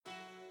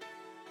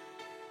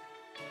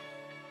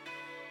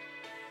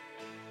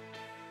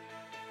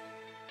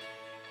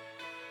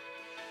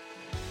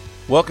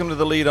Welcome to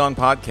the Lead On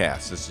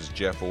Podcast. This is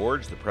Jeff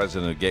Iorg, the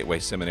president of Gateway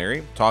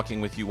Seminary, talking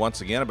with you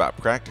once again about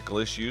practical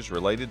issues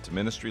related to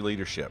ministry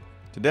leadership.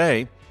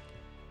 Today,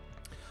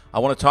 I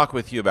want to talk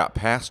with you about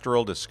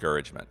pastoral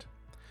discouragement.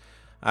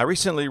 I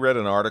recently read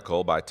an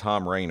article by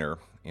Tom Rainer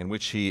in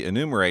which he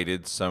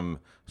enumerated some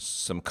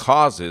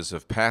causes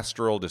of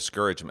pastoral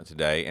discouragement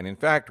today, and in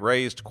fact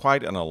raised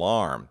quite an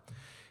alarm,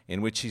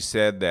 in which he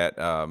said that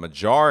a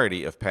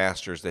majority of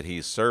pastors that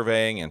he's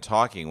surveying and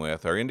talking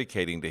with are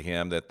indicating to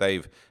him that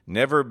they've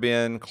never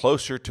been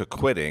closer to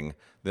quitting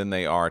than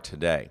they are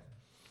today.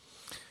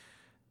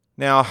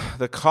 Now,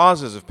 the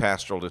causes of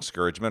pastoral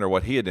discouragement are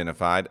what he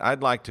identified.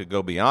 I'd like to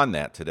go beyond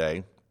that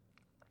today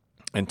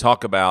and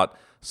talk about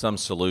some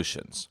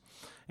solutions.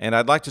 And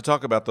I'd like to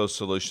talk about those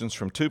solutions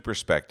from two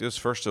perspectives.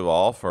 First of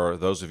all, for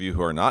those of you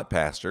who are not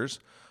pastors,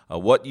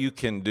 what you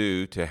can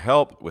do to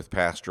help with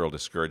pastoral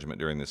discouragement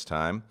during this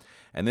time.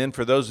 And then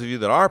for those of you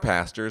that are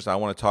pastors, I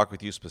want to talk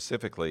with you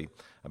specifically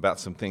about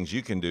some things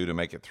you can do to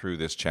make it through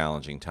this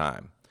challenging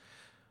time.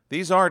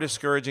 These are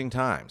discouraging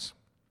times.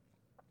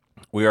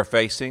 We are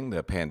facing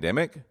the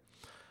pandemic,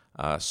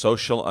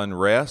 social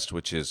unrest,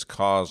 which has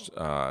caused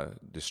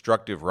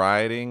destructive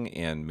rioting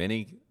in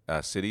many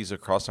cities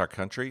across our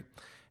country,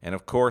 and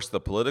of course the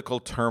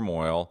political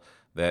turmoil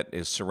that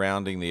is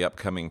surrounding the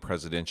upcoming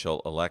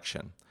presidential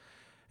election.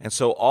 And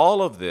so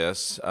all of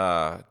this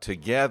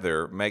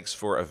together makes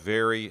for a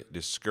very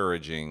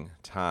discouraging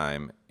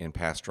time in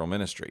pastoral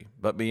ministry.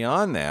 But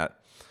beyond that,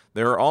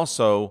 there are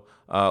also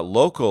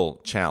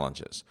local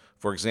challenges.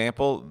 For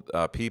example,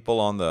 people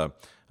on the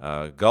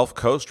Gulf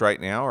Coast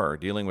right now are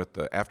dealing with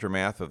the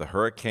aftermath of the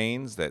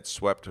hurricanes that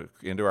swept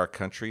into our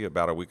country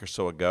about a week or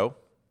so ago.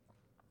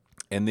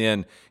 And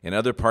then in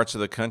other parts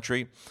of the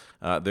country,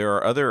 there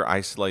are other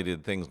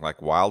isolated things like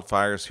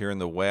wildfires here in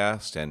the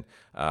West and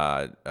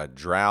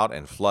drought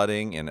and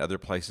flooding in other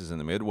places in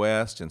the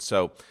Midwest. And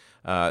so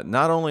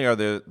not only are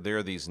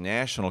there these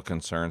national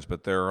concerns,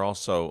 but there are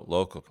also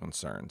local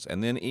concerns.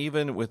 And then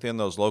even within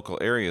those local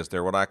areas,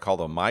 there are what I call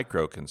the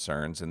micro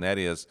concerns, and that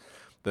is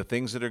the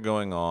things that are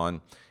going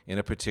on in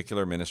a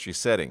particular ministry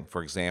setting.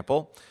 For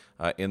example,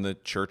 in the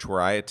church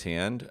where I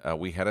attend,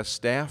 we had a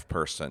staff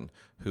person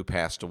who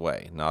passed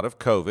away, not of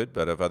COVID,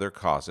 but of other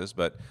causes.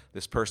 But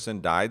this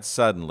person died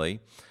suddenly,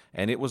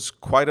 and it was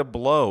quite a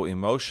blow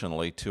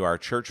emotionally to our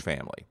church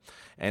family.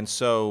 And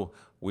so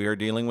we are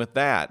dealing with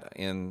that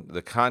in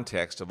the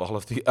context of all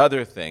of the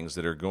other things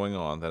that are going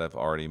on that I've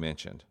already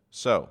mentioned.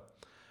 So,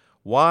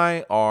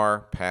 why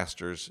are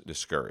pastors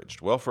discouraged?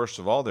 Well, first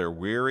of all, they're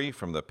weary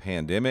from the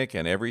pandemic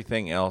and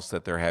everything else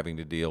that they're having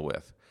to deal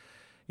with.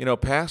 You know,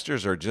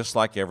 pastors are just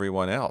like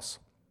everyone else.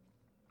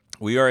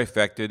 We are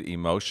affected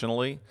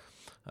emotionally,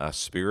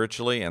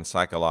 spiritually, and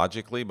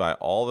psychologically by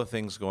all the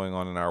things going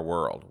on in our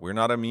world. We're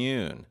not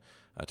immune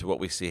to what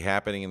we see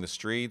happening in the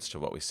streets, to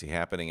what we see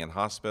happening in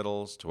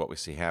hospitals, to what we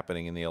see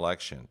happening in the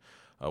election.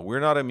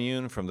 We're not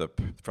immune from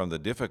the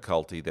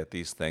difficulty that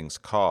these things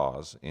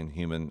cause in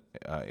human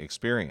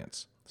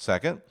experience.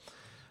 Second,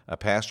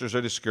 pastors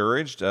are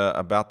discouraged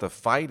about the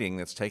fighting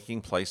that's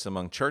taking place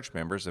among church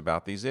members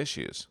about these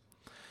issues.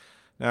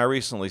 Now, I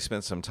recently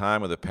spent some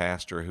time with a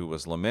pastor who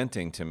was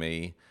lamenting to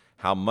me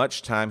how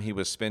much time he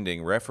was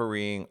spending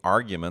refereeing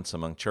arguments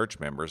among church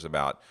members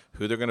about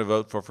who they're going to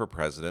vote for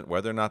president,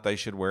 whether or not they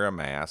should wear a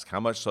mask, how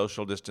much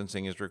social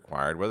distancing is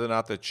required, whether or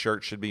not the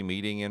church should be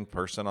meeting in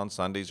person on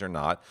Sundays or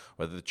not,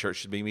 whether the church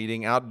should be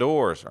meeting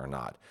outdoors or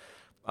not.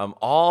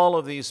 All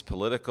of these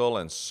political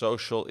and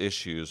social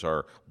issues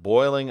are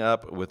boiling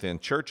up within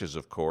churches,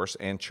 of course,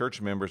 and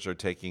church members are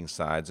taking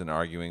sides and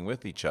arguing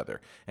with each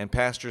other. And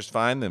pastors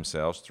find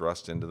themselves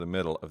thrust into the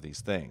middle of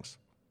these things.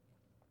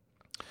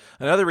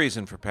 Another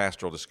reason for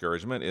pastoral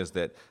discouragement is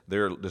that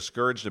they're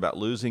discouraged about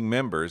losing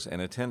members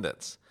and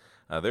attendance.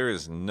 There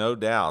is no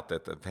doubt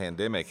that the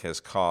pandemic has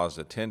caused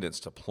attendance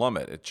to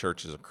plummet at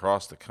churches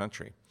across the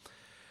country.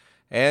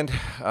 And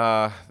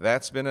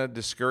that's been a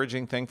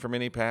discouraging thing for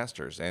many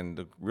pastors. And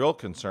the real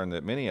concern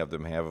that many of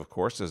them have, of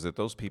course, is that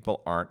those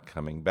people aren't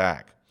coming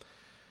back.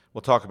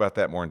 We'll talk about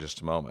that more in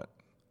just a moment.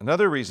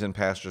 Another reason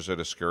pastors are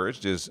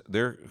discouraged is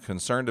they're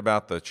concerned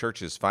about the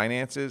church's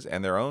finances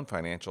and their own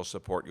financial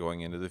support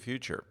going into the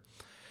future.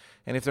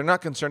 And if they're not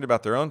concerned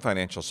about their own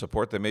financial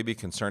support, they may be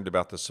concerned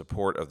about the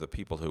support of the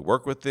people who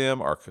work with them,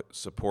 or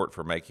support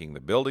for making the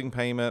building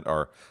payment,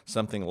 or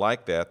something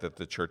like that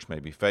the church may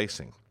be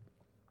facing.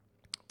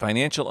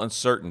 Financial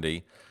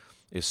uncertainty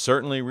is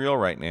certainly real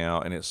right now,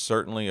 and it's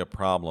certainly a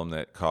problem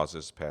that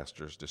causes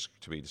pastors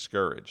to be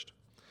discouraged.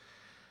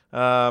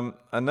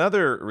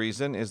 Another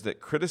reason is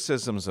that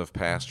criticisms of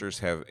pastors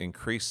have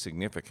increased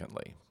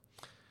significantly.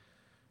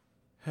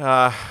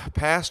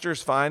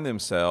 Pastors find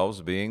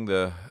themselves being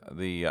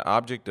the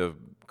object of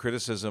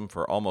criticism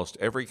for almost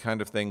every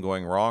kind of thing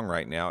going wrong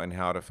right now and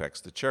how it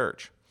affects the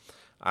church.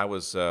 I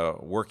was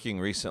working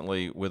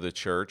recently with a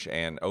church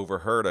and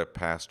overheard a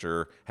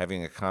pastor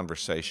having a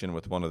conversation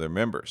with one of their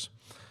members.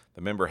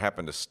 The member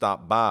happened to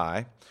stop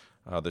by.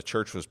 The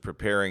church was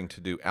preparing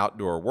to do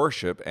outdoor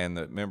worship, and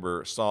the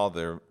member saw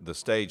the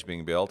stage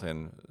being built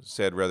and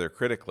said rather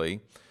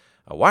critically,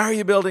 Why are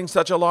you building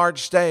such a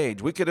large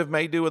stage? We could have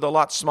made do with a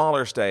lot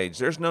smaller stage.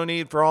 There's no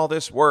need for all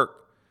this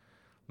work.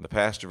 The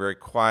pastor very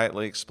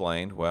quietly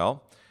explained,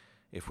 well,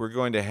 if we're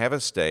going to have a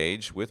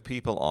stage with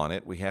people on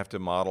it, we have to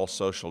model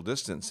social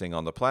distancing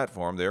on the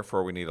platform.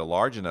 Therefore, we need a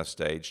large enough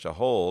stage to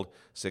hold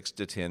 6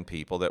 to 10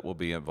 people that will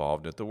be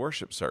involved at the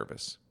worship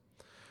service.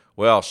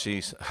 Well,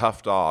 she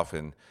huffed off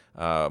and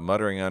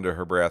muttering under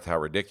her breath how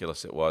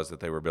ridiculous it was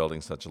that they were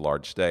building such a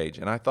large stage.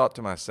 And I thought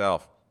to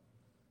myself,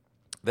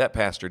 that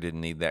pastor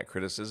didn't need that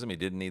criticism. He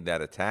didn't need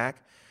that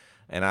attack.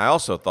 And I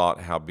also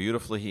thought how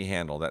beautifully he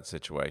handled that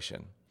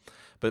situation.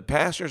 But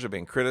pastors are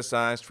being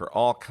criticized for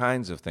all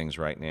kinds of things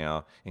right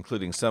now,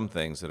 including some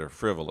things that are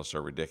frivolous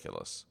or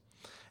ridiculous.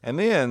 And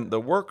then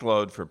the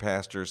workload for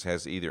pastors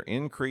has either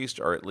increased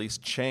or at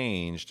least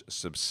changed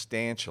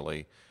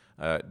substantially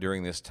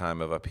during this time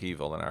of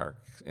upheaval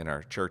in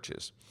our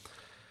churches.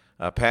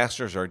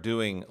 Pastors are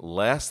doing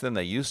less than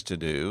they used to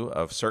do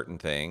of certain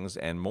things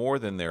and more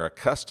than they're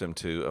accustomed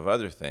to of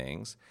other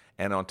things.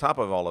 And on top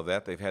of all of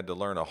that, they've had to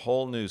learn a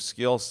whole new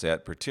skill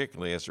set,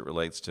 particularly as it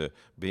relates to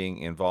being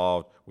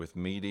involved with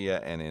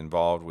media and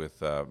involved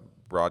with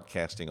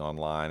broadcasting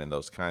online and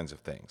those kinds of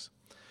things.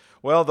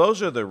 Well,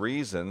 those are the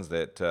reasons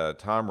that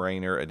Tom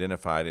Rainer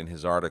identified in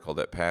his article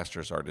that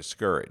pastors are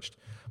discouraged.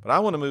 But I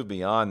want to move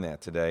beyond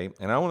that today,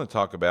 and I want to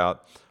talk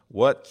about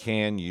what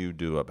can you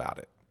do about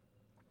it.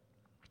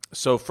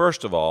 So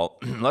first of all,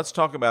 let's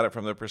talk about it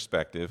from the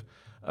perspective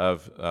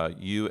of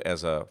you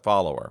as a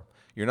follower.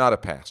 You're not a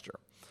pastor.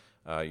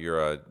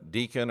 You're a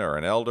deacon or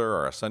an elder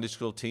or a Sunday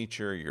school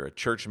teacher. You're a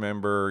church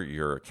member.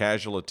 You're a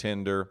casual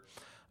attender.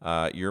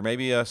 You're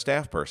maybe a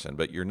staff person,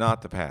 but you're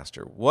not the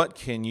pastor. What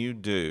can you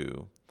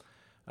do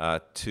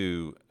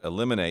to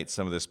eliminate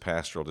some of this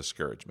pastoral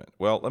discouragement?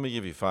 Well, let me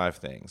give you 5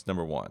 things.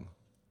 Number 1,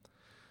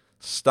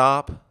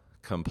 stop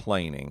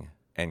complaining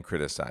and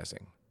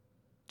criticizing.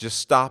 Just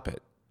stop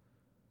it.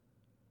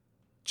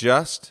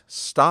 Just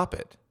stop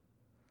it.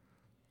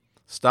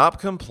 Stop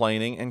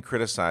complaining and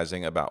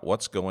criticizing about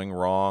what's going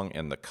wrong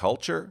in the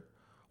culture,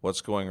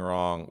 what's going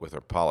wrong with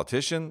our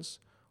politicians,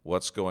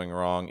 what's going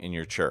wrong in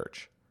your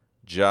church.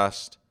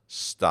 Just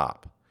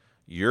stop.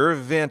 Your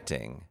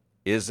venting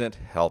isn't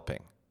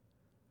helping.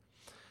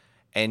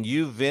 And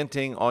you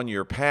venting on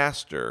your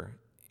pastor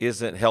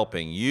isn't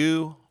helping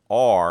you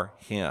or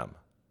him.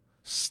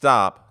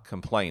 Stop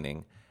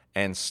complaining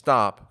and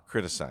stop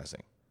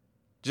criticizing.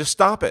 Just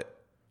stop it.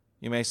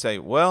 You may say,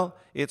 well,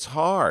 it's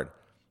hard.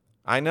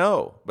 I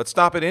know, but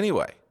stop it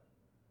anyway.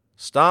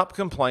 Stop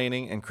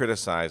complaining and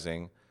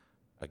criticizing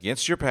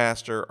against your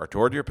pastor or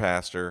toward your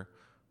pastor,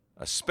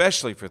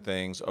 especially for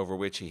things over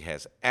which he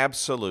has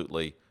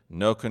absolutely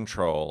no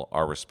control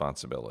or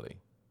responsibility.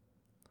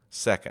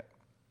 Second,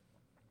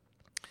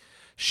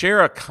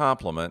 share a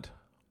compliment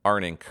or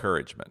an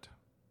encouragement.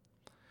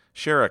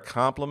 Share a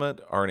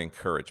compliment or an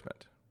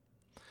encouragement.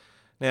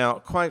 Now,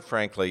 quite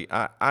frankly,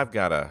 I've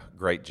got a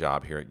great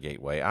job here at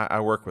Gateway. I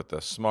work with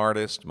the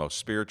smartest, most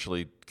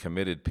spiritually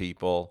committed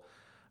people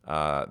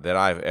that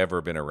I've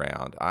ever been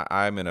around.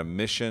 I'm in a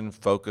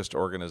mission-focused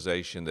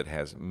organization that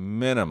has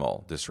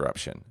minimal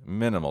disruption.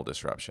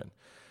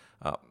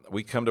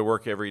 We come to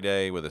work every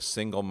day with a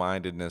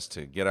single-mindedness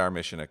to get our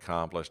mission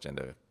accomplished and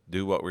to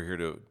do what we're here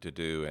to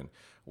do. And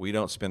we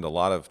don't spend a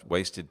lot of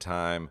wasted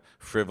time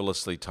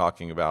frivolously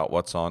talking about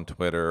what's on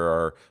Twitter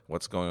or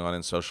what's going on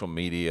in social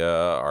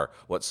media or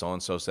what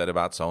so-and-so said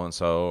about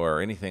so-and-so or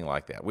anything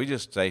like that. We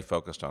just stay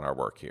focused on our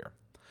work here.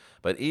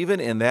 But even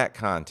in that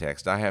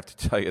context, I have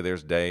to tell you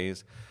there's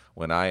days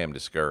when I am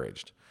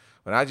discouraged,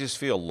 when I just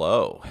feel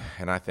low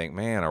and I think,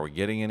 man, are we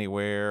getting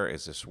anywhere?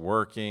 Is this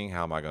working?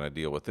 How am I going to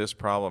deal with this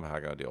problem? How am I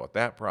going to deal with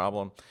that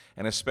problem?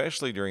 And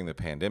especially during the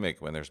pandemic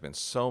when there's been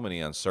so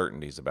many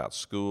uncertainties about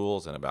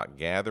schools and about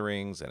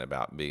gatherings and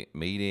about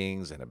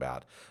meetings and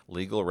about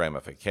legal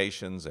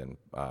ramifications and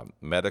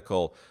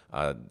medical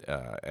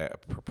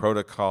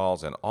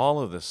protocols and all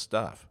of this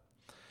stuff.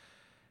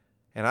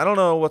 And I don't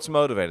know what's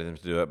motivated them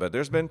to do it, but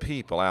there's been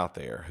people out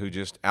there who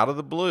just out of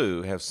the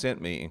blue have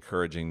sent me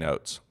encouraging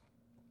notes.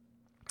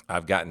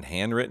 I've gotten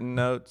handwritten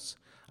notes,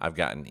 I've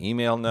gotten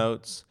email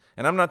notes,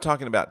 and I'm not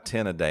talking about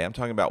 10 a day. I'm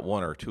talking about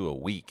 1 or 2 a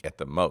week at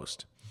the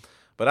most.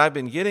 But I've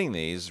been getting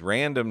these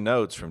random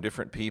notes from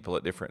different people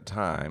at different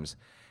times,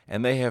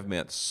 and they have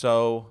meant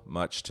so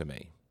much to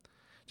me.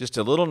 Just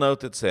a little note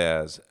that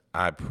says,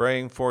 I'm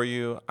praying for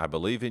you, I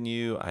believe in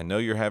you, I know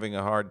you're having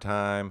a hard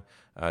time,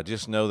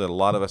 just know that a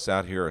lot of us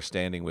out here are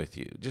standing with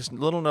you. Just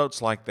little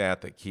notes like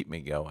that keep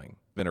me going.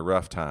 It's been a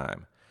rough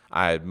time.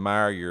 I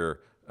admire your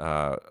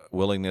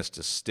willingness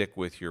to stick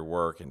with your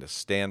work and to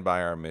stand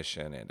by our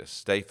mission and to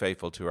stay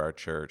faithful to our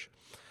church.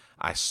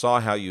 I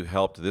saw how you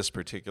helped this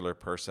particular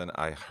person.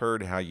 I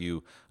heard how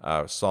you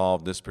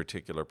solved this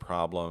particular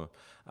problem.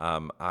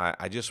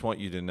 I just want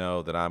you to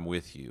know that I'm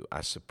with you.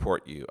 I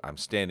support you. I'm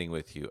standing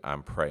with you.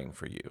 I'm praying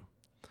for you.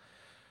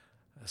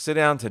 Sit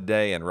down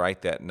today and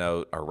write that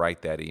note or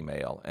write that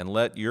email and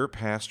let your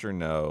pastor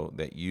know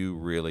that you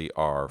really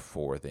are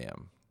for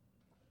them.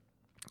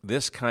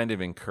 This kind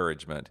of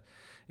encouragement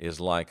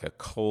is like a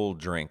cold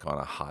drink on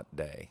a hot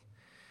day.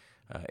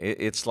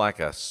 It's like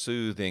a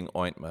soothing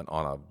ointment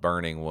on a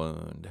burning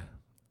wound.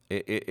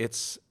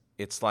 It's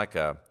like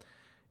a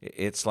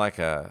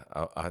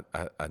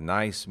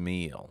nice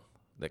meal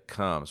that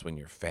comes when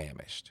you're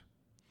famished.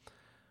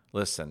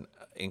 Listen,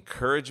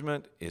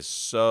 encouragement is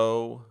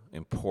so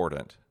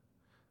important,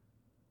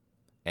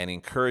 and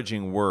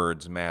encouraging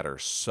words matter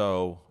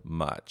so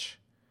much.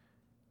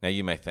 Now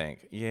you may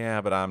think,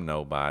 yeah, but I'm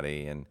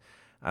nobody, and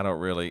I don't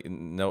really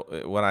know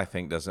what I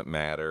think doesn't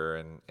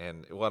matter,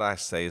 and what I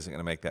say isn't going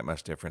to make that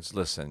much difference.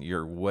 Listen,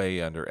 you're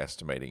way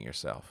underestimating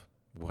yourself.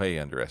 Way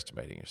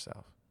underestimating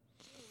yourself.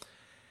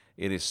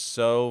 It is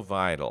so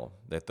vital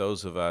that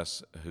those of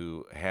us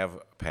who have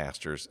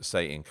pastors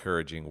say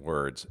encouraging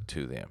words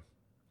to them.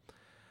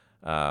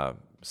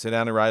 Sit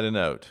down and write a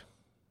note.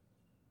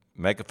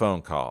 Make a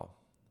phone call.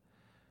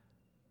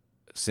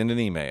 Send an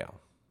email.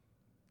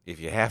 If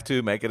you have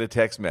to, make it a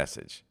text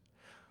message.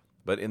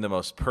 But in the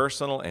most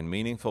personal and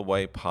meaningful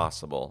way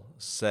possible,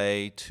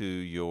 say to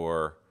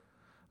your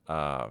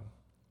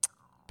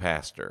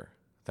pastor,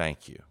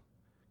 thank you.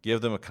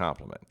 Give them a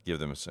compliment. Give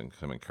them some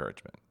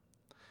encouragement.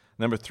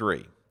 Number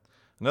 3,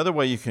 another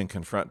way you can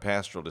confront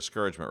pastoral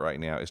discouragement right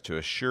now is to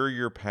assure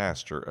your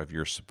pastor of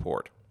your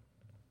support,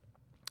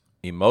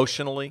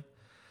 emotionally,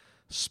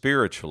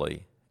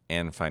 spiritually,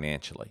 and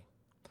financially.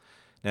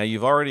 Now,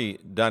 you've already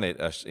done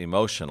it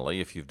emotionally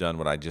if you've done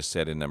what I just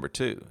said in number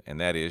 2, and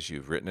that is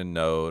you've written a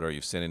note or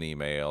you've sent an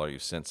email or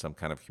you've sent some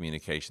kind of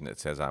communication that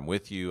says, I'm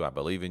with you, I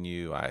believe in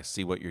you, I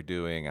see what you're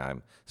doing,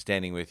 I'm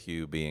standing with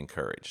you, be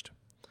encouraged.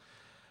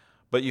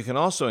 But you can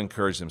also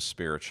encourage them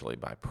spiritually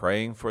by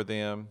praying for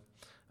them,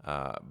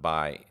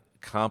 by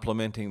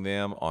complimenting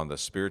them on the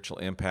spiritual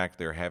impact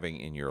they're having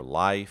in your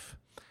life,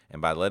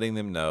 and by letting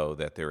them know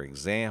that their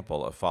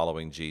example of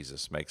following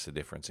Jesus makes a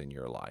difference in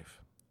your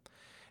life.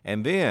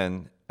 And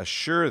then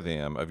assure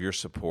them of your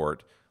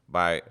support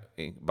by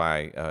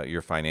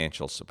your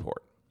financial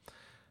support.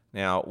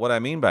 Now, what I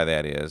mean by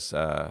that is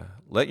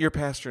let your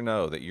pastor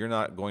know that you're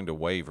not going to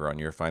waver on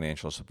your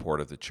financial support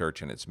of the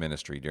church and its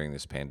ministry during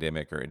this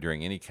pandemic or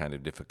during any kind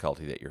of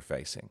difficulty that you're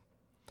facing.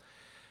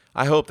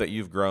 I hope that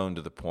you've grown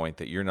to the point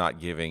that you're not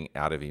giving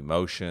out of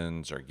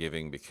emotions or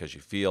giving because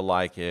you feel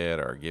like it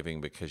or giving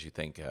because you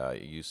think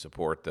you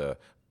support the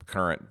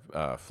current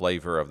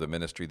flavor of the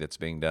ministry that's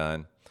being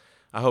done.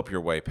 I hope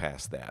you're way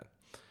past that.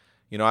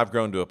 You know, I've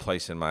grown to a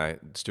place in my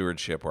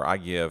stewardship where I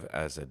give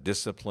as a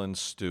disciplined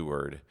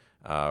steward,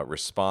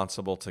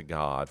 responsible to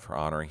God for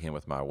honoring Him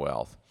with my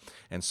wealth.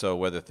 And so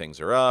whether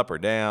things are up or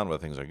down,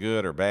 whether things are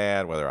good or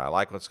bad, whether I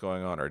like what's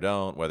going on or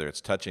don't, whether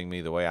it's touching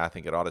me the way I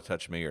think it ought to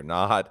touch me or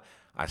not,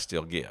 I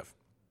still give.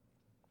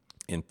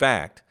 In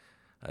fact,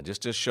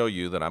 just to show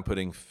you that I'm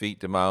putting feet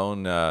to my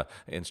own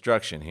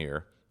instruction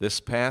here, this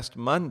past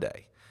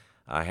Monday,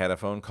 I had a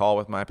phone call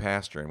with my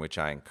pastor in which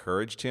I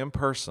encouraged him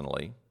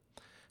personally,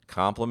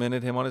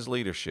 complimented him on his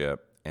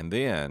leadership, and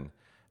then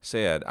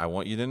said, I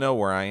want you to know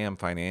where I am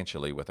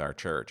financially with our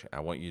church. I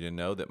want you to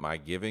know that my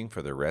giving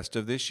for the rest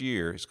of this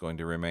year is going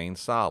to remain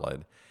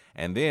solid.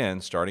 And then,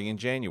 starting in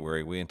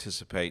January, we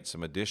anticipate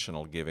some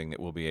additional giving that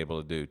we'll be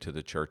able to do to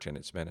the church and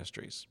its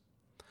ministries.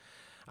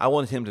 I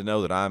wanted him to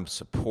know that I'm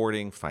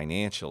supporting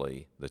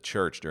financially the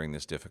church during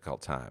this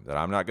difficult time, that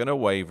I'm not going to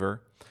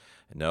waver.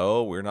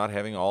 No, we're not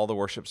having all the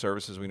worship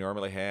services we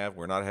normally have.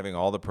 We're not having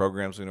all the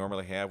programs we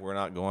normally have. We're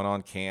not going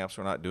on camps.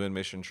 We're not doing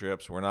mission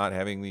trips. We're not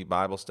having the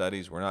Bible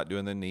studies. We're not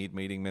doing the need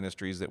meeting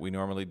ministries that we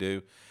normally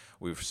do.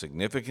 We've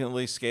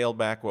significantly scaled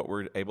back what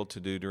we're able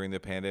to do during the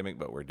pandemic,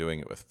 but we're doing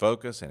it with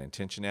focus and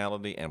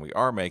intentionality, and we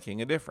are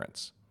making a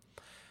difference.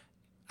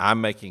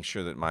 I'm making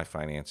sure that my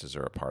finances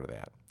are a part of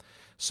that.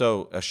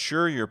 So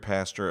assure your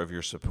pastor of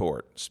your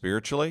support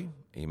spiritually,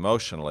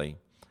 emotionally,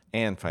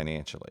 and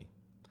financially.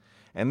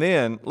 And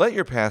then let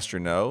your pastor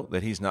know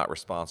that he's not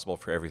responsible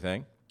for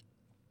everything.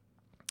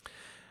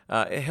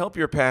 Help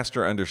your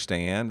pastor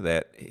understand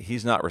that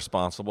he's not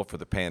responsible for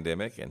the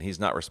pandemic and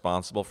he's not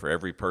responsible for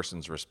every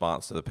person's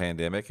response to the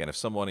pandemic. And if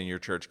someone in your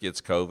church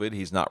gets COVID,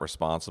 he's not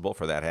responsible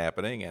for that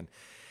happening. And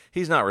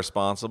he's not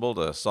responsible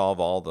to solve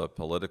all the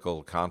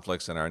political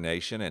conflicts in our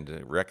nation and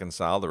to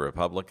reconcile the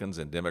Republicans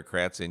and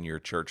Democrats in your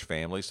church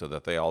family so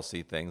that they all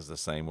see things the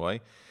same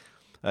way.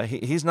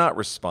 He's not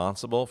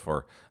responsible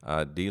for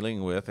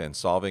dealing with and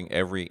solving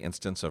every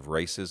instance of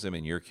racism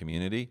in your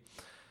community.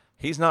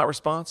 He's not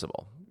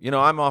responsible. You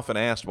know, I'm often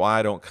asked why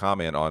I don't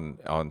comment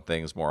on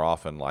things more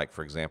often, like,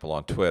 for example,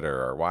 on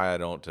Twitter, or why I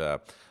don't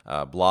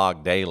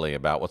blog daily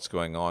about what's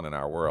going on in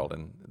our world.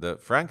 And the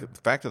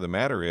fact of the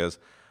matter is,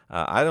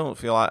 I don't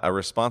feel a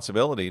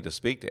responsibility to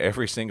speak to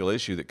every single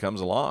issue that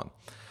comes along.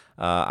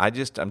 I'm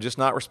just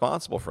not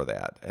responsible for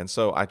that. And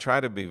so I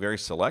try to be very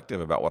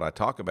selective about what I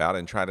talk about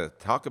and try to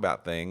talk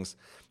about things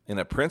in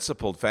a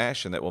principled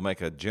fashion that will make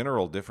a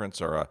general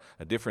difference or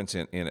a difference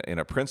in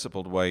a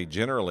principled way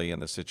generally in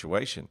the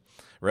situation,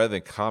 rather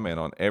than comment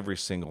on every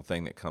single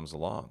thing that comes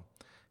along.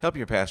 Help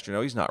your pastor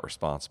know he's not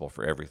responsible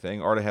for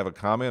everything, or to have a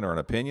comment or an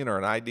opinion or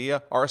an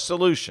idea or a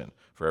solution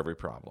for every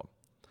problem.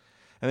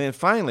 And then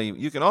finally,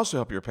 you can also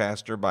help your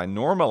pastor by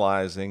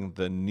normalizing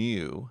the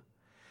new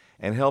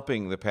and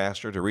helping the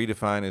pastor to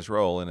redefine his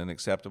role in an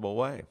acceptable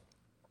way.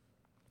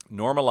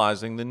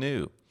 Normalizing the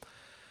new.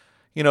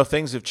 You know,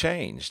 things have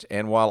changed,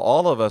 and while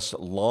all of us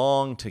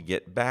long to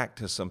get back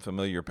to some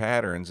familiar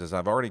patterns, as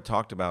I've already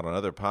talked about on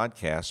other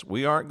podcasts,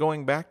 we aren't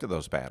going back to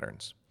those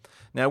patterns.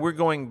 Now, we're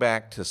going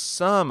back to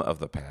some of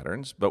the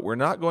patterns, but we're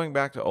not going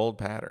back to old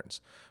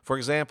patterns. For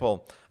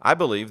example, I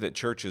believe that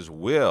churches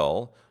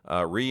will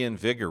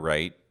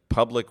reinvigorate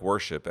public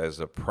worship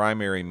as a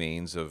primary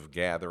means of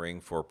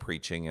gathering for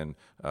preaching and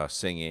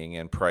singing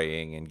and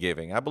praying and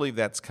giving. I believe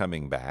that's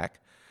coming back.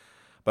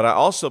 But I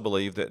also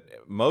believe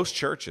that most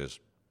churches,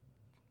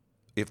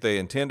 if they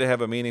intend to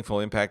have a meaningful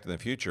impact in the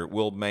future,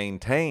 will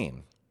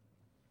maintain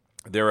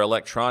their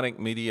electronic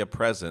media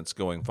presence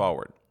going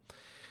forward.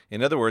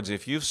 In other words,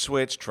 if you've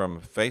switched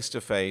from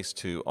face-to-face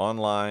to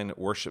online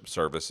worship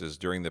services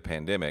during the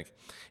pandemic,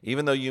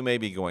 even though you may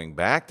be going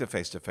back to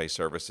face-to-face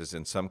services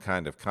in some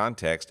kind of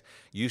context,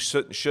 you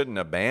shouldn't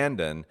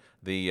abandon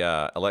the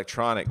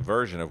electronic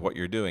version of what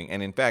you're doing.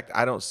 And in fact,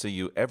 I don't see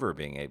you ever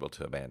being able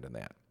to abandon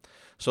that.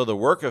 So the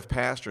work of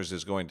pastors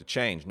is going to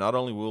change. Not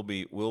only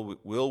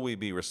will we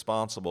be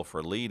responsible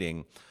for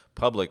leading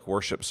public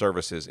worship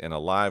services in a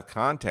live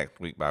context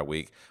week by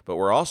week, but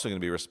we're also going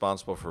to be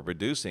responsible for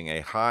producing a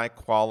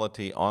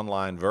high-quality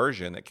online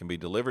version that can be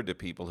delivered to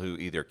people who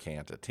either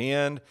can't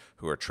attend,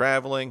 who are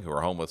traveling, who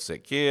are home with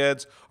sick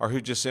kids, or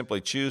who just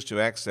simply choose to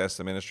access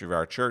the ministry of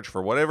our church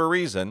for whatever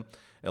reason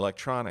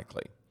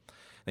electronically.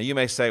 Now, you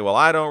may say, well,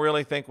 I don't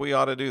really think we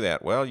ought to do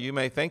that. Well, you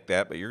may think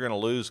that, but you're going to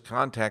lose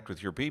contact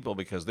with your people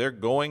because they're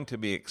going to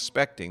be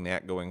expecting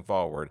that going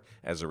forward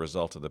as a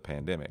result of the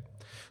pandemic.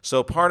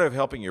 So part of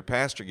helping your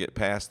pastor get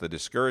past the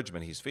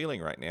discouragement he's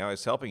feeling right now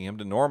is helping him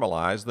to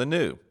normalize the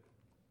new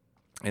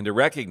and to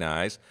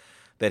recognize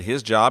that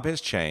his job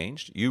has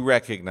changed. You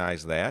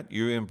recognize that,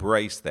 you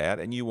embrace that,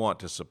 and you want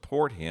to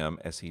support him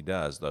as he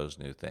does those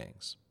new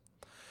things.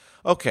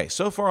 Okay,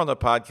 so far on the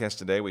podcast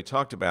today, we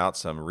talked about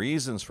some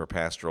reasons for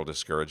pastoral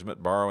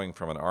discouragement, borrowing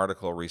from an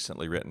article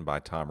recently written by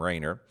Tom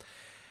Rainer.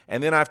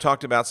 And then I've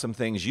talked about some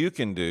things you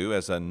can do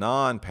as a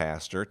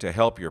non-pastor to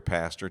help your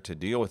pastor to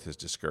deal with his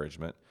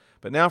discouragement.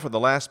 But now for the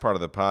last part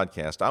of the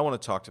podcast, I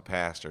want to talk to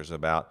pastors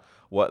about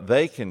what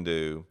they can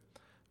do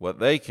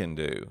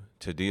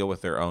to deal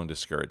with their own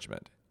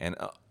discouragement. And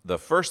the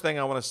first thing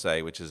I want to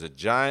say, which is a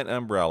giant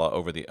umbrella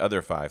over the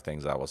other 5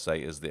 things I will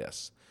say, is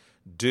this: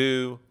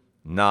 do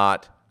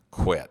not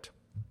quit.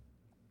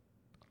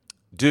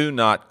 Do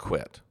not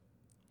quit.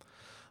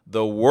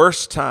 The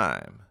worst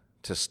time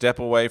to step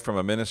away from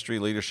a ministry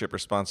leadership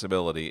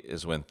responsibility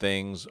is when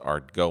things are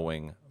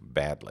going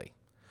badly,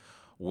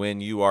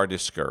 when you are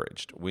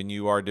discouraged, when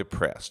you are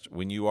depressed,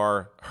 when you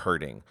are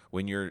hurting,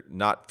 when you're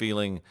not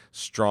feeling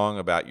strong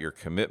about your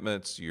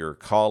commitments, your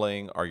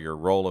calling, or your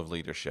role of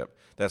leadership.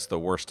 That's the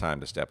worst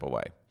time to step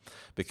away,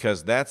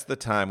 because that's the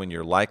time when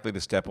you're likely to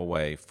step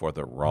away for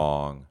the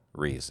wrong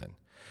reason.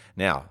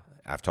 Now,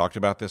 I've talked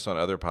about this on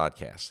other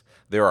podcasts.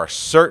 There are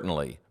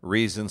certainly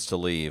reasons to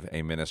leave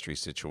a ministry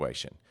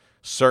situation.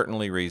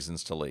 Certainly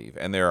reasons to leave.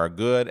 And there are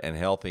good and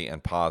healthy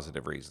and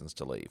positive reasons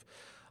to leave.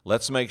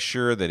 Let's make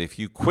sure that if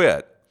you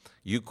quit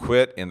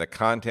in the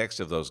context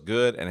of those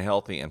good and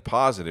healthy and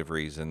positive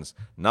reasons,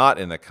 not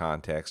in the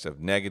context of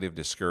negative,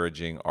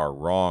 discouraging, or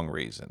wrong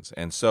reasons.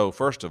 And so,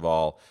 first of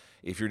all,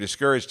 if you're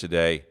discouraged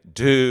today,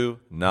 do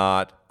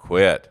not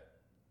quit.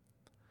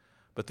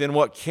 But then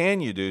what can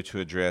you do to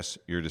address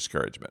your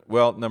discouragement?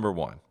 Well, number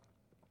 1,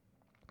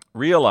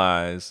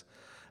 realize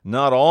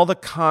not all the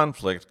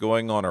conflict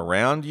going on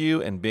around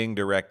you and being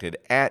directed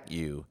at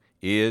you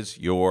is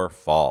your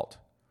fault.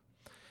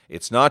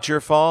 It's not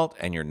your fault,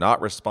 and you're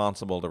not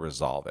responsible to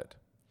resolve it.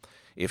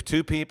 If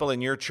 2 people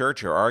in your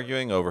church are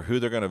arguing over who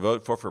they're going to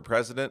vote for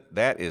president,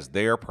 that is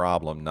their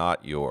problem,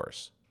 not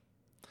yours.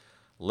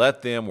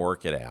 Let them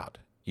work it out.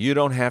 You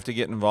don't have to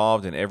get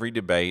involved in every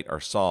debate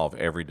or solve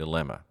every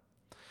dilemma.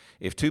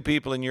 If 2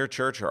 people in your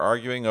church are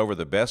arguing over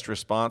the best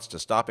response to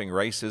stopping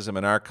racism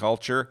in our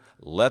culture,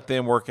 let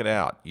them work it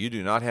out. You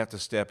do not have to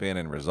step in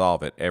and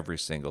resolve it every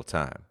single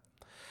time.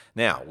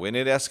 Now, when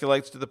it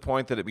escalates to the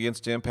point that it begins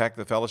to impact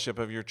the fellowship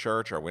of your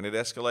church, or when it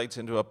escalates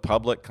into a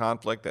public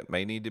conflict that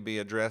may need to be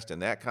addressed in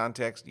that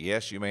context,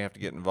 yes, you may have to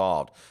get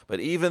involved.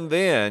 But even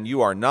then, you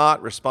are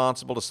not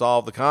responsible to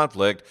solve the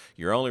conflict.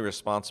 You're only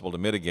responsible to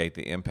mitigate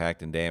the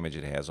impact and damage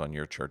it has on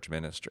your church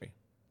ministry.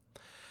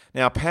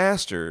 Now,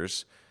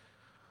 pastors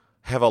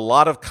have a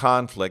lot of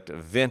conflict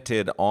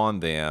vented on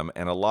them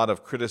and a lot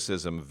of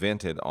criticism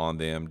vented on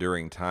them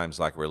during times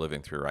like we're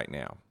living through right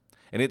now.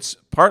 And it's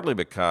partly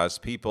because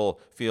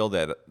people feel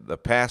that the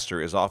pastor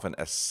is often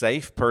a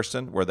safe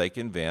person where they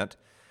can vent,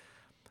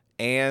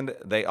 and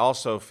they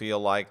also feel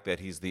like that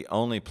he's the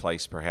only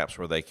place perhaps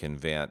where they can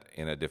vent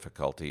in a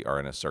difficulty or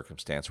in a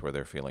circumstance where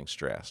they're feeling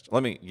stressed.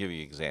 Let me give you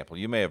an example.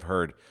 You may have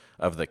heard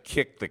of the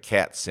kick the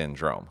cat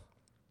syndrome.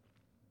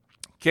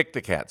 Kick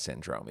the cat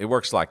syndrome. It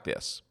works like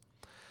this.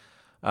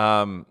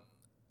 A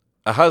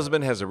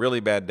husband has a really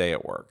bad day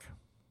at work.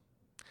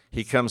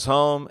 He comes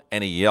home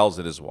and he yells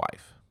at his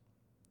wife.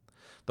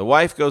 The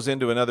wife goes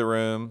into another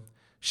room.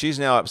 She's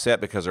now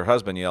upset because her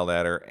husband yelled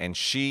at her, and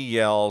she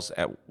yells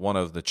at one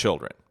of the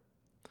children.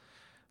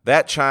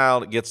 That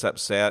child gets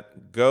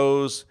upset,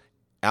 goes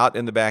out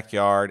in the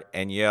backyard,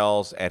 and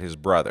yells at his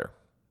brother.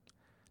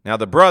 Now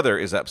the brother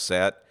is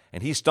upset,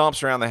 and he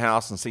stomps around the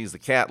house and sees the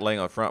cat laying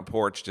on the front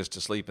porch just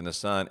asleep in the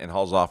sun and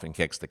hauls off and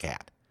kicks the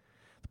cat.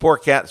 The poor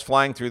cat's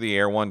flying through the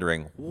air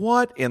wondering,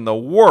 what in the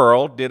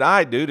world did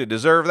I do to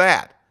deserve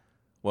that?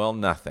 Well,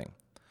 nothing.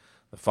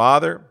 The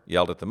father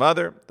yelled at the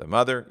mother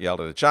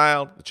yelled at the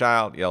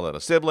child yelled at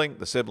the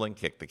sibling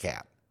kicked the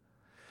cat.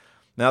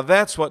 Now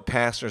that's what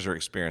pastors are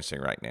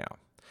experiencing right now.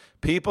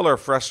 People are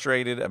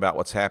frustrated about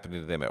what's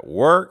happening to them at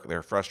work.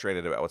 They're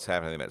frustrated about what's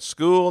happening to them at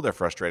school. They're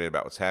frustrated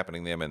about what's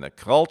happening to them in the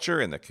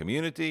culture, in the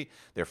community.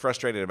 They're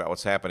frustrated about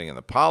what's happening in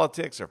the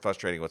politics. They're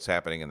frustrated what's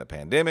happening in the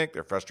pandemic.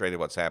 They're frustrated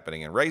what's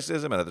happening in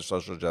racism and other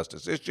social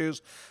justice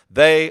issues.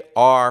 They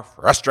are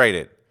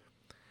frustrated.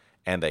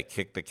 And they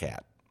kick the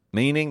cat,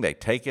 meaning they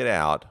take it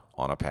out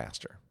on a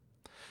pastor.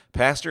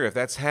 Pastor, if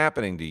that's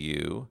happening to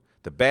you,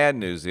 the bad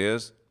news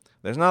is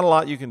there's not a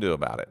lot you can do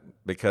about it,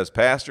 because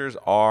pastors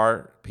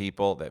are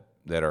people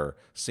that are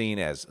seen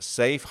as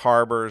safe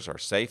harbors or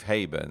safe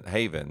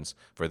havens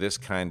for this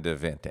kind of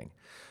venting.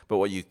 But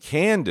what you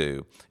can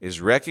do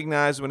is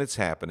recognize when it's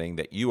happening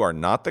that you are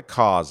not the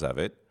cause of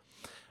it.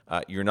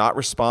 You're not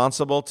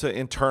responsible to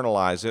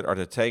internalize it or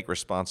to take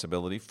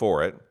responsibility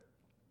for it.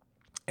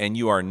 And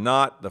you are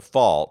not the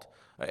fault.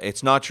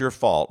 It's not your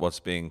fault what's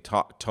being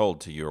told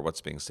to you or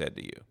what's being said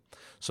to you.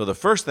 So the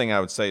first thing I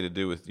would say to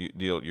do with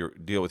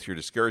deal with your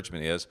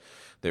discouragement is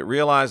that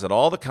realize that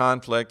all the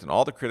conflict and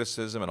all the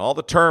criticism and all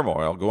the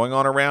turmoil going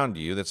on around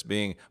you that's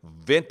being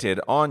vented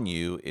on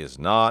you is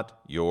not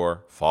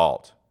your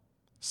fault.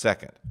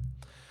 Second,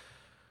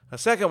 a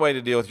second way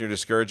to deal with your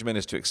discouragement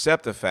is to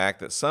accept the fact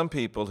that some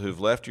people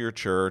who've left your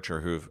church or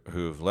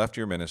who've left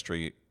your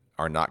ministry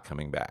are not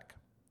coming back.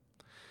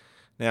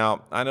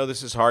 Now, I know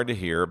this is hard to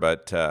hear,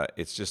 but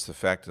it's just the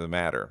fact of the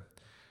matter.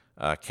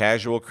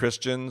 Casual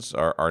Christians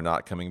are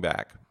not coming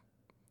back.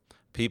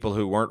 People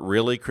who weren't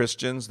really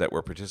Christians that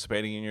were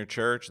participating in your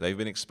church, they've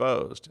been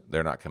exposed.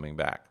 They're not coming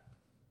back.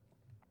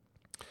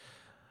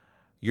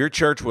 Your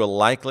church will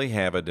likely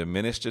have a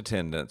diminished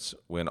attendance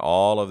when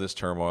all of this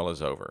turmoil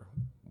is over.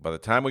 By the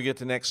time we get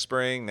to next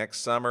spring, next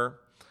summer,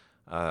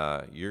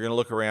 you're going to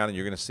look around and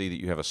you're going to see that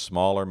you have a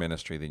smaller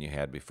ministry than you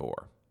had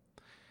before.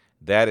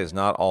 That is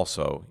not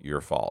also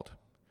your fault.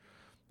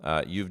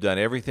 You've done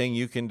everything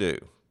you can do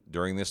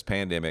during this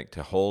pandemic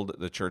to hold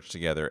the church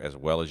together as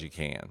well as you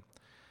can.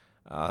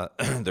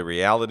 The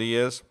reality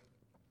is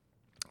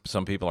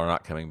some people are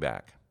not coming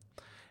back.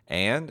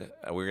 And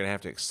we're going to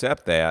have to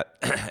accept that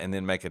and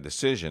then make a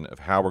decision of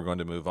how we're going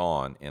to move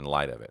on in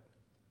light of it.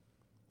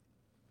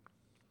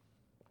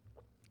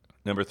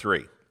 Number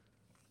 3,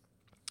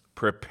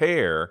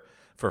 prepare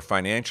for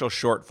financial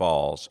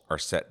shortfalls or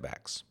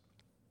setbacks.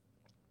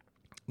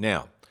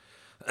 Now,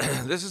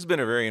 this has been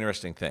a very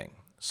interesting thing.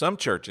 Some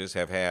churches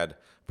have had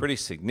pretty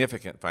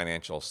significant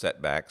financial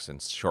setbacks and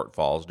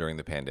shortfalls during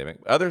the pandemic.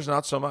 Others,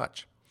 not so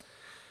much.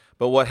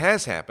 But what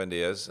has happened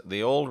is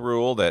the old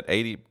rule that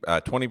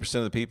 20%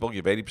 of the people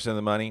give 80% of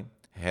the money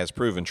has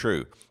proven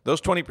true. Those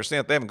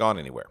 20%, they haven't gone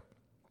anywhere.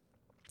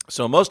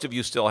 So most of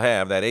you still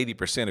have that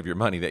 80% of your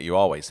money that you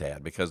always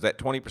had, because that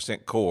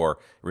 20% core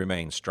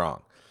remains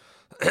strong.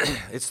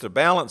 It's the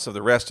balance of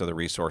the rest of the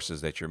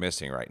resources that you're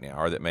missing right now,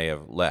 or that may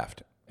have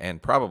left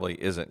and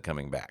probably isn't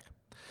coming back.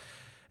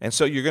 And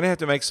so you're going to have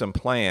to make some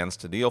plans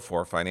to deal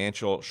for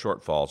financial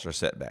shortfalls or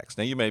setbacks.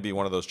 Now, you may be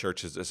one of those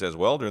churches that says,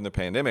 well, during the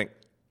pandemic,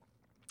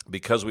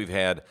 because we've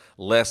had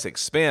less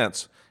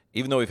expense,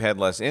 even though we've had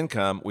less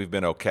income, we've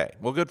been okay.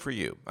 Well, good for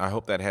you. I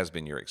hope that has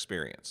been your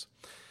experience.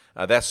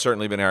 That's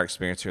certainly been our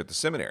experience here at the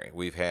seminary.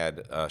 We've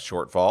had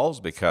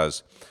shortfalls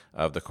because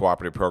of the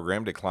cooperative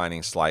program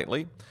declining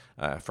slightly.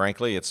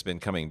 Frankly, it's been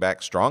coming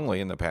back strongly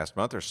in the past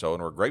month or so,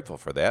 and we're grateful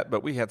for that,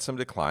 but we had some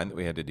decline that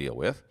we had to deal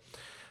with.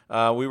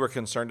 We were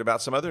concerned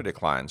about some other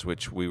declines,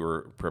 which we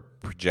were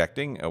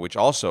projecting, which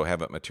also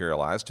haven't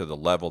materialized to the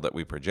level that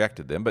we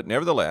projected them. But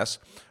nevertheless,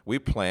 we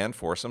planned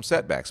for some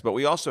setbacks. But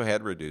we also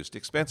had reduced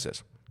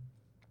expenses,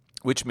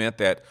 which meant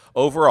that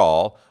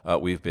overall,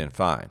 we've been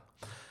fine.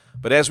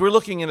 But as we're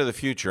looking into the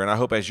future, and I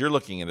hope as you're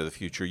looking into the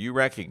future, you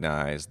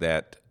recognize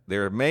that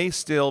there may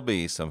still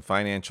be some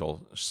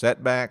financial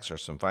setbacks or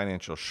some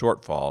financial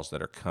shortfalls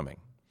that are coming.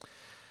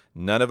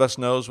 None of us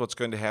knows what's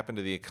going to happen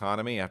to the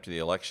economy after the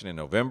election in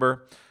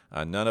November.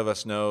 None of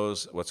us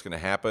knows what's going to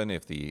happen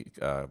if the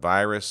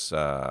virus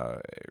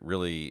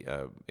really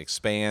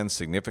expands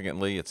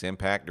significantly its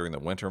impact during the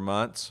winter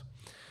months.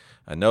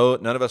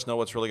 None of us know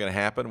what's really going to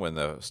happen when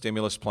the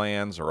stimulus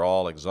plans are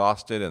all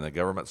exhausted and the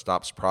government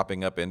stops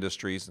propping up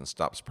industries and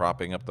stops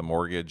propping up the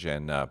mortgage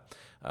and the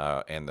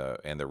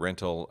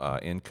rental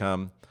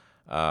income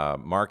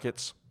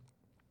markets.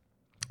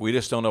 We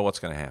just don't know what's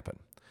going to happen.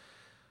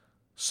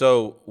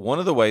 So one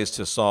of the ways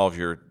to solve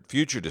your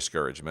future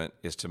discouragement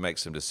is to make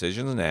some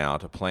decisions now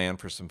to plan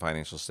for some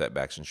financial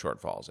setbacks and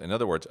shortfalls. In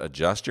other words,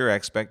 adjust your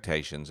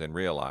expectations and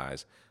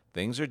realize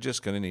things are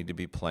just going to need to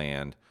be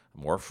planned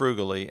more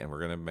frugally, and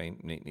we're going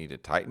to need to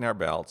tighten our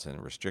belts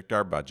and restrict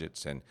our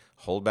budgets and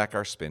hold back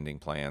our spending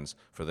plans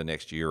for the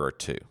next year or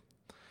two.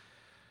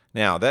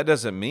 Now, that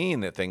doesn't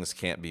mean that things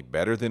can't be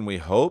better than we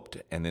hoped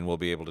and then we'll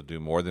be able to do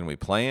more than we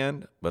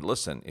planned. But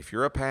listen, if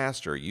you're a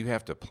pastor, you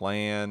have to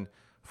plan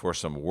for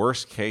some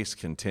worst-case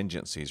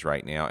contingencies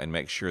right now and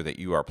make sure that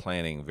you are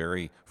planning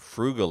very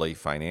frugally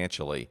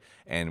financially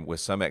and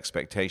with some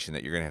expectation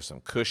that you're going to have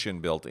some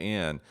cushion built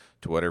in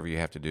to whatever you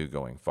have to do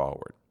going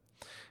forward.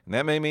 And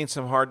that may mean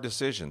some hard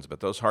decisions, but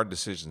those hard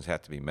decisions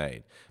have to be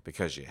made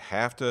because you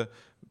have to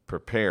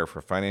prepare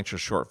for financial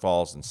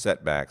shortfalls and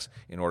setbacks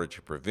in order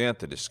to prevent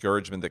the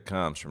discouragement that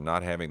comes from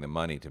not having the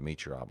money to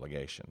meet your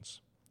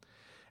obligations.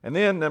 And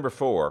then number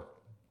 4,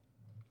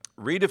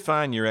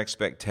 redefine your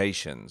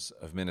expectations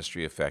of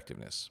ministry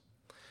effectiveness.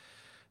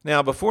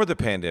 Now, before the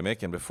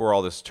pandemic and before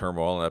all this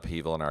turmoil and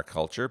upheaval in our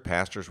culture,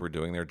 pastors were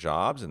doing their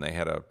jobs and they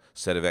had a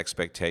set of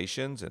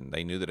expectations, and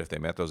they knew that if they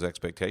met those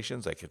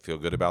expectations, they could feel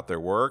good about their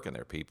work and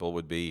their people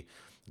would be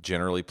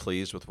generally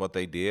pleased with what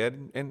they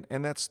did.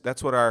 And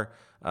that's what our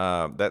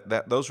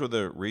those were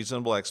the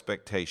reasonable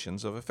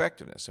expectations of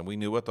effectiveness, and we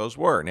knew what those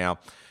were. Now,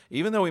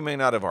 even though we may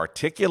not have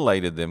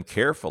articulated them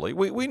carefully,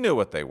 we knew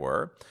what they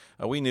were.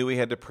 We knew we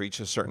had to preach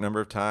a certain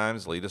number of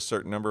times, lead a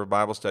certain number of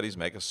Bible studies,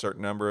 make a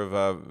certain number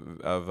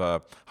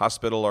of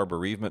hospital or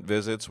bereavement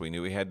visits. We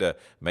knew we had to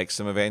make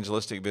some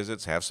evangelistic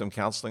visits, have some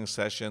counseling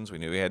sessions. We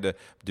knew we had to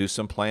do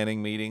some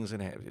planning meetings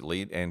and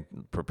lead and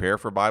prepare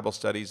for Bible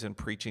studies and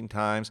preaching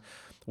times.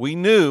 We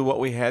knew what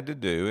we had to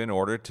do in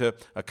order to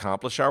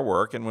accomplish our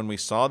work, and when we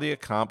saw the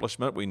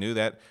accomplishment, we knew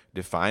that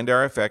defined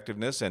our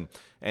effectiveness, and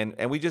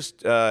we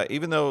just,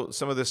 even though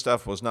some of this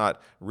stuff was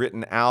not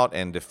written out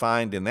and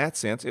defined in that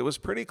sense, it was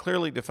pretty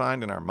clearly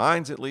defined in our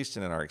minds, at least,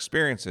 and in our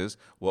experiences,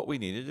 what we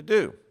needed to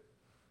do.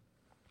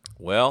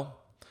 Well,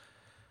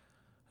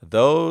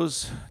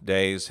 those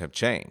days have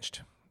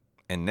changed,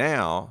 and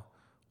now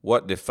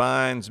what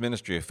defines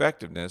ministry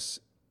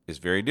effectiveness is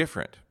very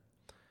different.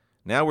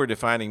 Now we're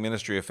defining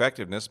ministry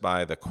effectiveness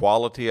by the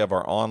quality of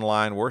our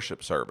online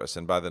worship service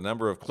and by the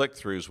number of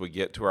click-throughs we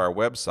get to our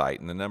website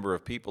and the number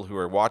of people who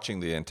are watching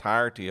the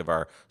entirety of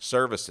our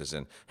services,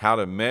 and how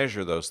to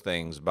measure those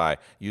things by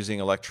using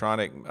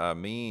electronic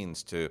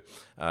means to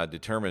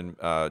determine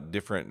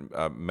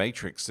different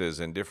matrices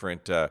and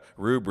different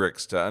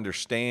rubrics to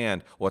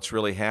understand what's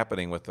really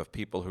happening with the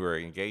people who are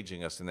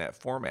engaging us in that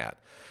format.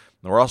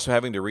 And we're also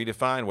having to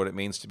redefine what it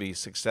means to be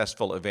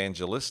successful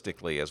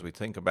evangelistically as we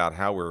think about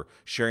how we're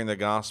sharing the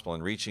gospel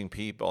and reaching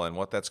people and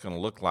what that's going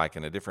to look like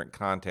in a different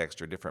context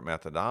or different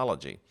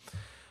methodology.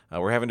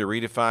 We're having to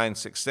redefine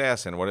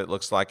success and what it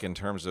looks like in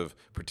terms of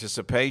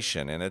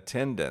participation and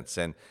attendance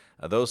and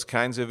those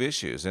kinds of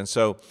issues. And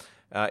so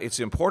it's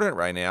important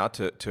right now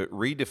to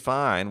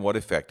redefine what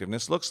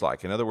effectiveness looks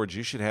like. In other words,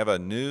 you should have a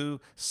new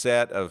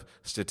set of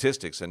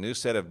statistics, a new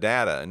set of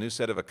data, a new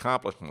set of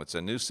accomplishments,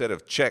 a new set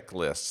of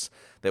checklists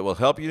that will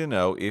help you to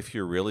know if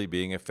you're really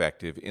being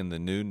effective in the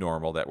new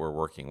normal that we're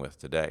working with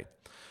today.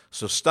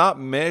 So stop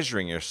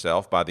measuring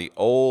yourself by the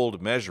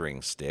old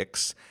measuring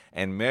sticks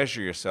and measure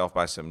yourself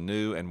by some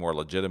new and more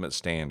legitimate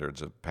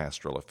standards of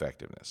pastoral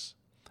effectiveness.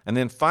 And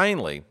then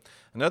finally,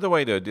 another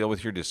way to deal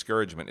with your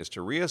discouragement is to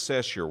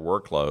reassess your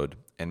workload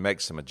and make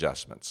some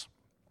adjustments.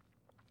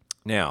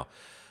 Now,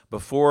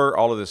 before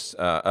all of this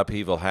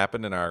upheaval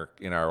happened in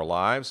our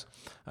lives,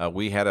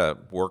 we had a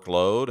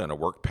workload and a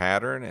work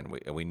pattern,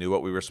 and we knew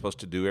what we were supposed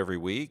to do every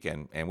week,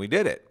 and we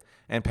did it.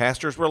 And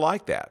pastors were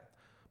like that.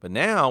 But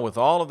now, with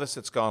all of this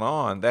that's gone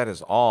on, that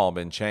has all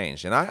been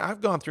changed. And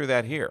I've gone through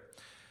that here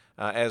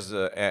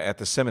at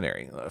the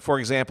seminary. For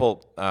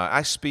example,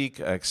 I speak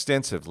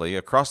extensively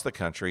across the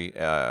country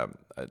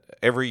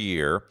every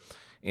year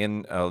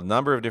in a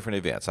number of different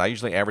events. I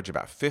usually average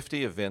about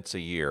 50 events a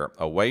year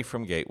away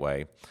from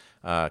Gateway,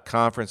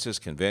 conferences,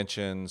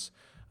 conventions,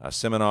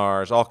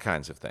 seminars, all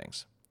kinds of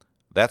things.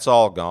 That's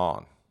all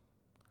gone.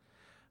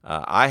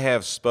 I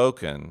have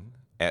spoken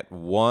at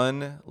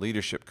one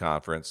leadership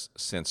conference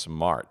since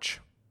March,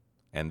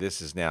 and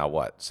this is now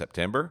what,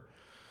 September?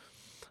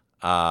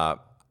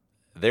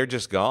 They're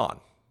just gone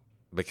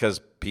because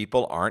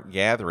people aren't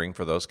gathering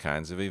for those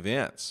kinds of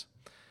events.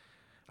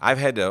 I've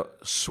had to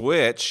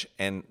switch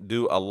and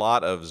do a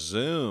lot of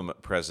Zoom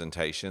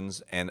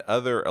presentations and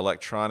other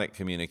electronic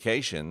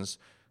communications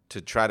to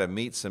try to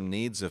meet some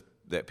needs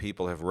that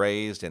people have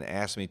raised and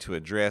asked me to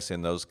address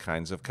in those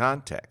kinds of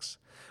contexts.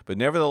 But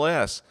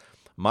nevertheless,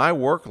 my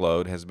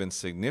workload has been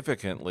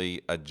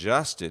significantly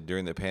adjusted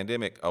during the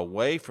pandemic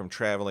away from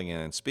traveling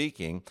and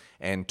speaking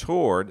and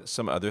toward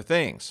some other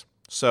things.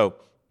 So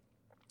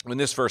when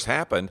this first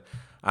happened,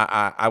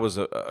 I was,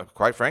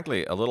 quite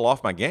frankly, a little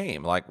off my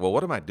game. Like, well,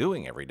 what am I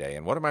doing every day?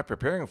 And what am I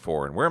preparing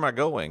for? And where am I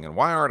going? And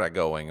why aren't I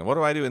going? And what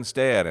do I do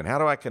instead? And how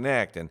do I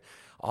connect? And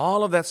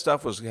all of that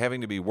stuff was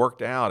having to be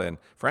worked out. And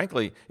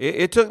frankly,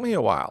 it took me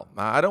a while.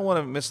 I don't want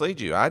to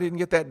mislead you. I didn't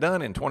get that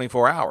done in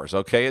 24 hours,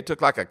 okay? It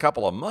took like a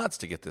couple of months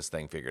to get this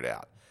thing figured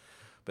out.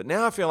 But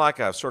now I feel like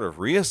I've sort of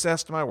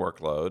reassessed my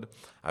workload.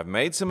 I've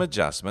made some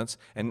adjustments,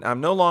 and I'm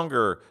no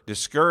longer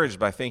discouraged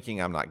by thinking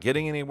I'm not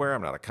getting anywhere,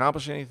 I'm not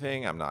accomplishing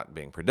anything, I'm not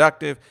being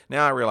productive.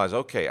 Now I realize,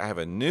 okay, I have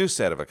a new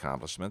set of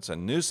accomplishments, a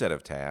new set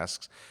of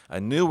tasks, a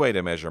new way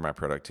to measure my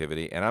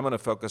productivity, and I'm going to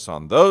focus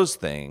on those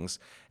things,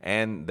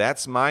 and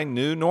that's my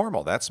new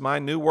normal. That's my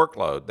new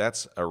workload.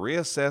 That's a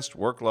reassessed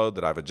workload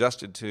that I've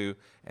adjusted to,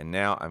 and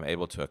now I'm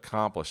able to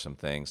accomplish some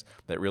things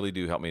that really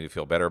do help me to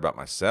feel better about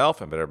myself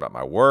and better about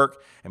my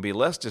work and be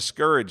less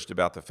discouraged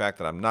about the fact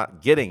that I'm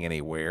not getting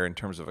anywhere in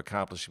terms of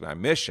accomplishing my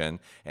mission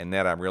and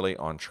that I'm really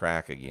on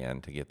track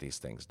again to get these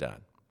things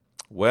done.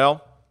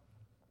 Well,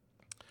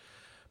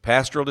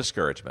 pastoral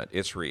discouragement,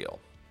 it's real.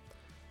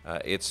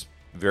 It's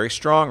very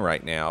strong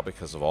right now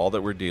because of all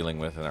that we're dealing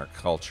with in our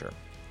culture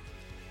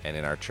and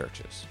in our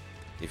churches.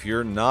 If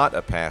you're not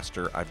a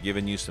pastor, I've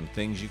given you some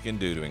things you can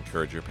do to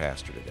encourage your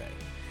pastor today.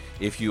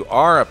 If you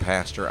are a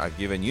pastor, I've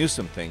given you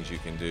some things you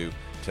can do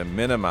to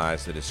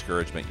minimize the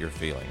discouragement you're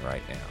feeling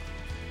right now.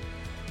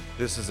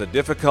 This is a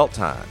difficult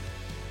time,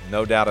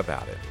 no doubt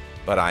about it,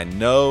 but I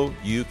know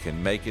you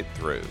can make it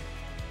through.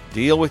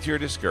 Deal with your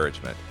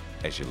discouragement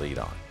as you lead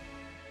on.